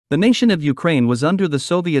The nation of Ukraine was under the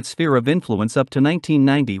Soviet sphere of influence up to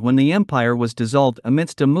 1990, when the empire was dissolved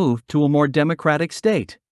amidst a move to a more democratic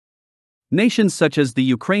state. Nations such as the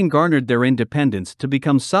Ukraine garnered their independence to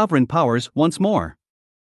become sovereign powers once more.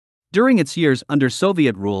 During its years under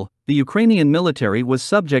Soviet rule, the Ukrainian military was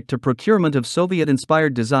subject to procurement of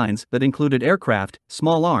Soviet-inspired designs that included aircraft,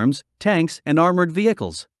 small arms, tanks, and armored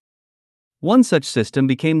vehicles. One such system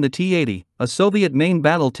became the T-80, a Soviet main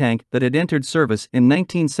battle tank that had entered service in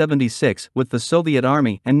 1976 with the Soviet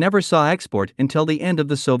Army and never saw export until the end of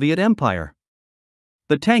the Soviet Empire.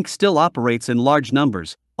 The tank still operates in large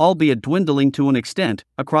numbers, albeit dwindling to an extent,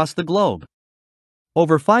 across the globe.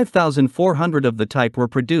 Over 5,400 of the type were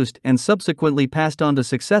produced and subsequently passed on to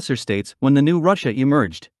successor states when the new Russia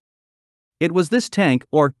emerged. It was this tank,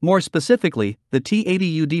 or, more specifically, the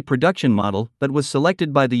T-80UD production model, that was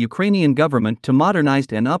selected by the Ukrainian government to modernize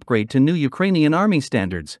and upgrade to new Ukrainian army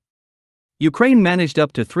standards. Ukraine managed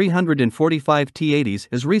up to 345 T-80s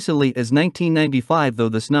as recently as 1995, though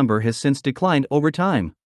this number has since declined over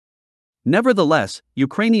time. Nevertheless,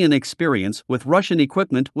 Ukrainian experience with Russian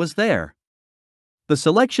equipment was there. The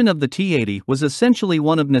selection of the T-80 was essentially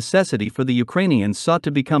one of necessity, for the Ukrainians sought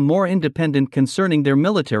to become more independent concerning their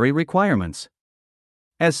military requirements.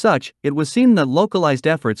 As such, it was seen that localized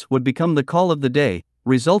efforts would become the call of the day,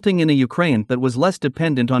 resulting in a Ukraine that was less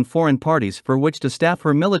dependent on foreign parties for which to staff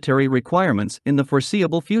her military requirements in the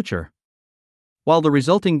foreseeable future. While the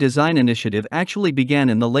resulting design initiative actually began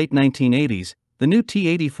in the late 1980s, the new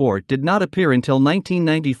T-84 did not appear until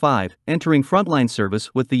 1995, entering frontline service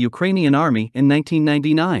with the Ukrainian Army in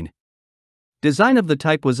 1999. Design of the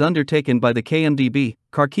type was undertaken by the KMDB,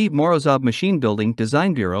 Kharkiv Morozov Machine Building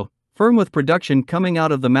Design Bureau, firm with production coming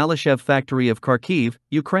out of the Malyshev factory of Kharkiv,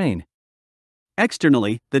 Ukraine.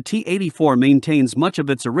 Externally, the T-84 maintains much of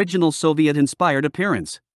its original Soviet-inspired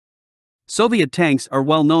appearance. Soviet tanks are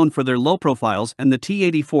well known for their low profiles, and the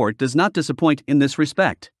T-84 does not disappoint in this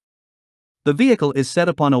respect. The vehicle is set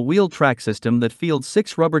upon a wheeled track system that fields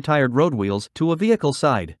 6 rubber-tired road wheels to a vehicle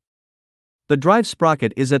side. The drive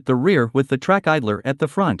sprocket is at the rear with the track idler at the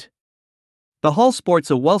front. The hull sports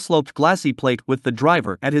a well-sloped glassy plate with the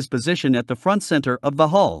driver at his position at the front center of the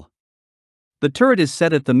hull. The turret is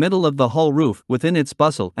set at the middle of the hull roof within its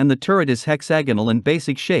bustle, and the turret is hexagonal in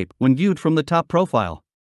basic shape when viewed from the top profile.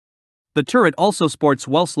 The turret also sports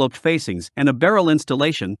well-sloped facings and a barrel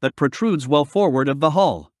installation that protrudes well forward of the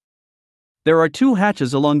hull. There are 2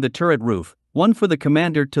 hatches along the turret roof, one for the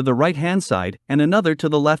commander to the right-hand side and another to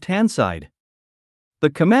the left-hand side. The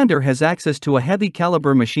commander has access to a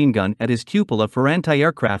heavy-caliber machine gun at his cupola for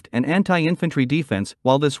anti-aircraft and anti-infantry defense,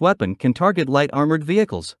 while this weapon can target light armored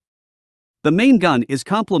vehicles. The main gun is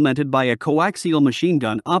complemented by a coaxial machine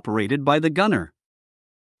gun operated by the gunner.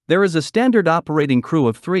 There is a standard operating crew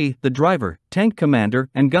of 3, the driver, tank commander,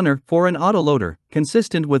 and gunner, for an autoloader,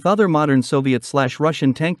 consistent with other modern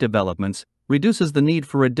Soviet/Russian tank developments, reduces the need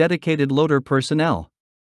for a dedicated loader personnel.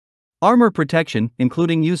 Armor protection,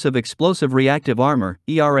 including use of explosive reactive armor,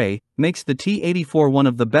 ERA, makes the T-84 one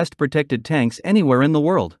of the best protected tanks anywhere in the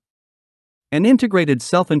world. An integrated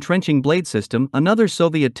self-entrenching blade system, another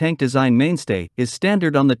Soviet tank design mainstay, is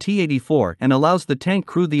standard on the T-84 and allows the tank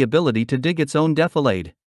crew the ability to dig its own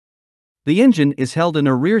defilade. The engine is held in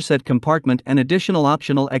a rear set compartment, and additional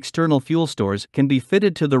optional external fuel stores can be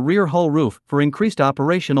fitted to the rear hull roof for increased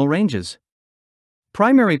operational ranges.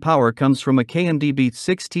 Primary power comes from a KMDB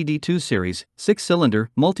 6TD2 series, 6-cylinder,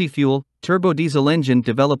 multi-fuel, turbo-diesel engine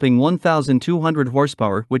developing 1,200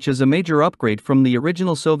 horsepower, which is a major upgrade from the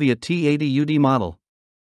original Soviet T-80UD model.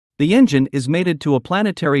 The engine is mated to a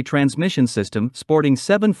planetary transmission system sporting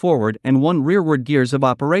 7 forward and 1 rearward gears of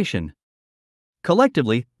operation.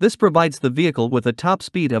 Collectively, this provides the vehicle with a top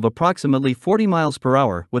speed of approximately 40 miles per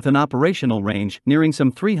hour with an operational range nearing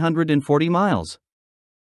some 340 miles.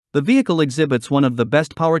 The vehicle exhibits one of the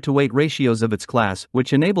best power-to-weight ratios of its class,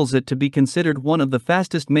 which enables it to be considered one of the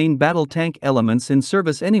fastest main battle tank elements in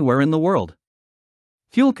service anywhere in the world.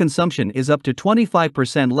 Fuel consumption is up to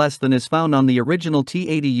 25% less than is found on the original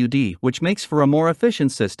T-80UD, which makes for a more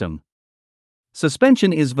efficient system.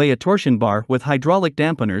 Suspension is via torsion bar with hydraulic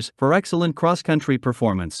dampeners for excellent cross-country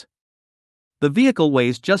performance. The vehicle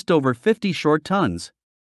weighs just over 50 short tons.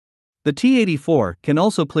 The T-84 can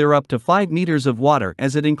also clear up to 5 meters of water,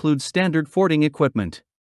 as it includes standard fording equipment.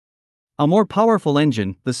 A more powerful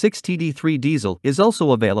engine, the 6TD3 diesel, is also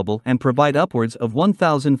available and provide upwards of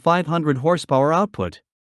 1,500 horsepower output.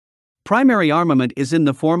 Primary armament is in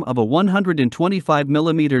the form of a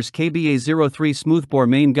 125mm KBA-03 smoothbore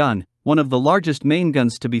main gun, one of the largest main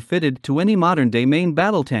guns to be fitted to any modern-day main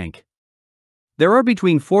battle tank. There are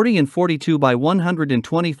between 40 and 42 by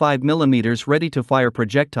 125 mm ready-to-fire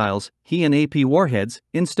projectiles, He and AP warheads,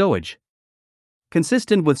 in stowage.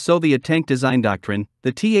 Consistent with Soviet tank design doctrine,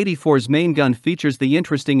 the T-84's main gun features the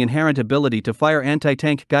interesting inherent ability to fire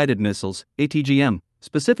anti-tank guided missiles, ATGM,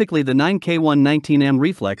 specifically the 9K119M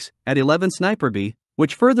reflex, at 11 sniper B,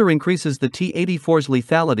 which further increases the T-84's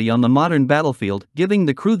lethality on the modern battlefield, giving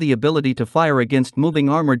the crew the ability to fire against moving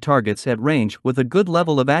armored targets at range with a good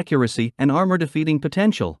level of accuracy and armor-defeating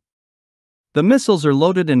potential. The missiles are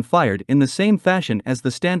loaded and fired in the same fashion as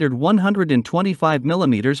the standard 125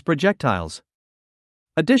 mm projectiles.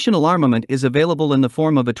 Additional armament is available in the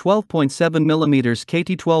form of a 12.7 mm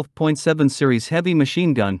KT-12.7 series heavy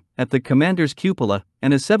machine gun at the commander's cupola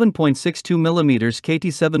and a 7.62 mm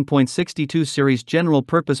KT-7.62 series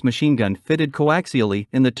general-purpose machine gun fitted coaxially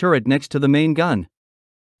in the turret next to the main gun.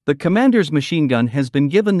 The commander's machine gun has been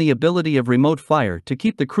given the ability of remote fire to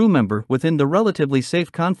keep the crew member within the relatively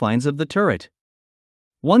safe confines of the turret.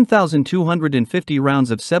 1,250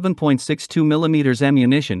 rounds of 7.62 mm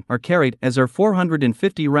ammunition are carried, as are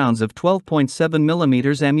 450 rounds of 12.7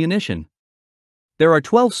 mm ammunition. There are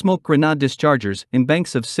 12 smoke grenade dischargers in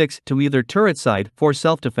banks of 6 to either turret side for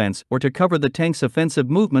self-defense or to cover the tank's offensive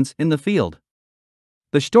movements in the field.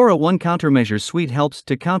 The Stora 1 countermeasures suite helps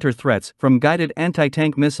to counter threats from guided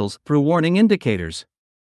anti-tank missiles through warning indicators.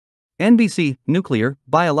 NBC, nuclear,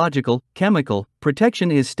 biological, chemical, protection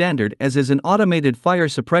is standard, as is an automated fire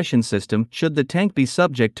suppression system should the tank be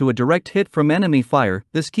subject to a direct hit from enemy fire,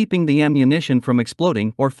 thus keeping the ammunition from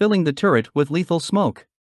exploding or filling the turret with lethal smoke.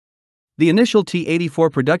 The initial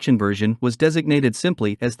T-84 production version was designated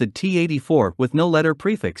simply as the T-84 with no letter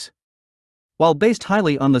prefix. While based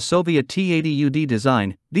highly on the Soviet T-80UD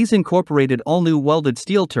design, these incorporated all-new welded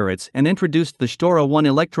steel turrets and introduced the Stora 1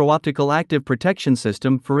 electro-optical active protection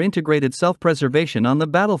system for integrated self-preservation on the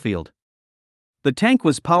battlefield. The tank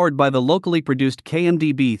was powered by the locally produced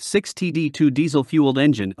KMDB-6TD2 diesel-fueled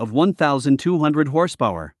engine of 1,200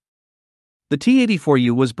 horsepower. The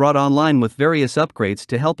T-84U was brought online with various upgrades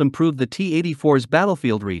to help improve the T-84's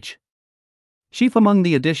battlefield reach. Chief among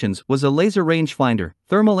the additions was a laser rangefinder,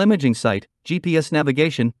 thermal imaging sight, GPS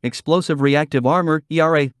navigation, explosive reactive armor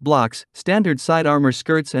 (ERA) blocks, standard side armor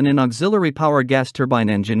skirts, and an auxiliary power gas turbine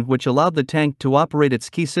engine which allowed the tank to operate its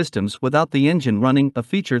key systems without the engine running, a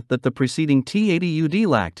feature that the preceding T-80UD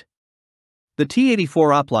lacked. The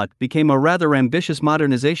T-84 Oplot became a rather ambitious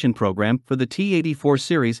modernization program for the T-84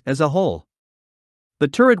 series as a whole. The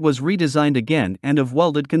turret was redesigned again and of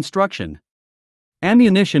welded construction.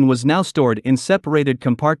 Ammunition was now stored in separated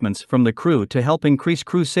compartments from the crew to help increase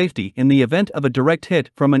crew safety in the event of a direct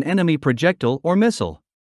hit from an enemy projectile or missile.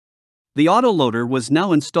 The autoloader was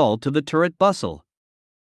now installed to the turret bustle.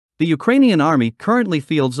 The Ukrainian army currently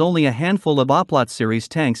fields only a handful of Oplot series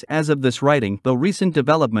tanks as of this writing, though recent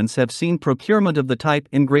developments have seen procurement of the type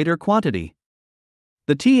in greater quantity.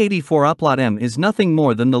 The T-84 Oplot M is nothing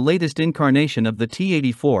more than the latest incarnation of the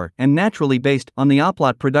T-84 and naturally based on the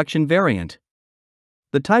Oplot production variant.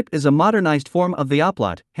 The type is a modernized form of the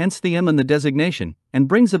Oplot, hence the M in the designation, and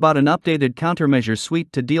brings about an updated countermeasure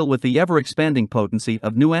suite to deal with the ever-expanding potency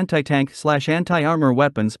of new anti-tank/anti-armor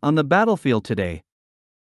weapons on the battlefield today.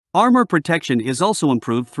 Armor protection is also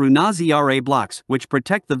improved through NAS-ERA blocks, which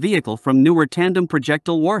protect the vehicle from newer tandem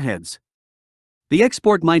projectile warheads. The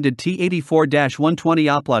export-minded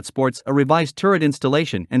T-84-120 Oplot sports a revised turret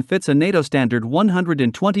installation and fits a NATO standard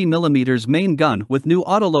 120 mm main gun with new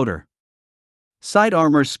autoloader. Side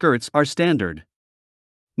armor skirts are standard.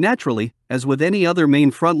 Naturally, as with any other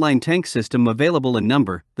main frontline tank system available in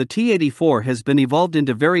number, the T-84 has been evolved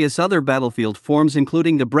into various other battlefield forms,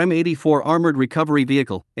 including the BREM-84 Armored Recovery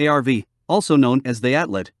Vehicle, ARV, also known as the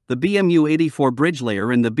Atlet, the BMU-84 Bridge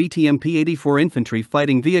Layer, and the BTMP-84 Infantry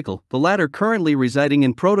Fighting Vehicle, the latter currently residing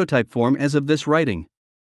in prototype form as of this writing.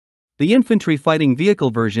 The infantry fighting vehicle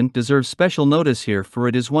version deserves special notice here, for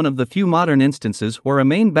it is one of the few modern instances where a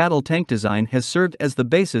main battle tank design has served as the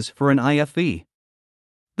basis for an IFV.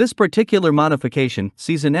 This particular modification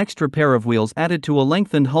sees an extra pair of wheels added to a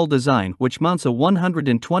lengthened hull design which mounts a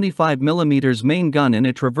 125 mm main gun in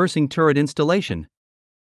a traversing turret installation.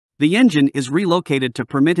 The engine is relocated to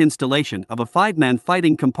permit installation of a 5-man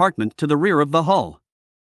fighting compartment to the rear of the hull.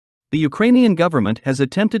 The Ukrainian government has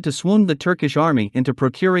attempted to swoon the Turkish army into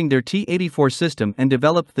procuring their T-84 system and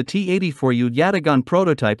developed the T-84U Yatagan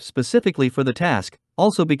prototype specifically for the task,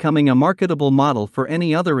 also becoming a marketable model for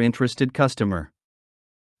any other interested customer.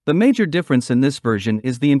 The major difference in this version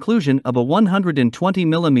is the inclusion of a 120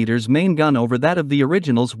 mm main gun over that of the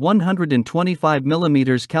original's 125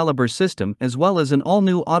 mm caliber system, as well as an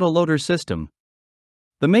all-new autoloader system.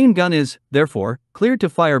 The main gun is, therefore, cleared to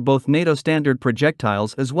fire both NATO standard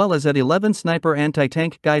projectiles as well as At-11 Sniper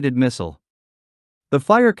anti-tank guided missile. The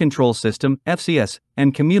fire control system, FCS,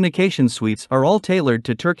 and communication suites are all tailored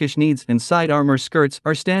to Turkish needs, and side armor skirts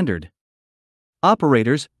are standard.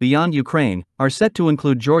 Operators, beyond Ukraine, are set to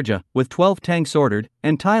include Georgia, with 12 tanks ordered,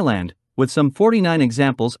 and Thailand, with some 49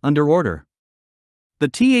 examples under order. The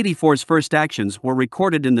T-84's first actions were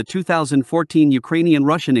recorded in the 2014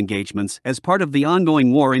 Ukrainian-Russian engagements as part of the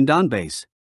ongoing war in Donbass.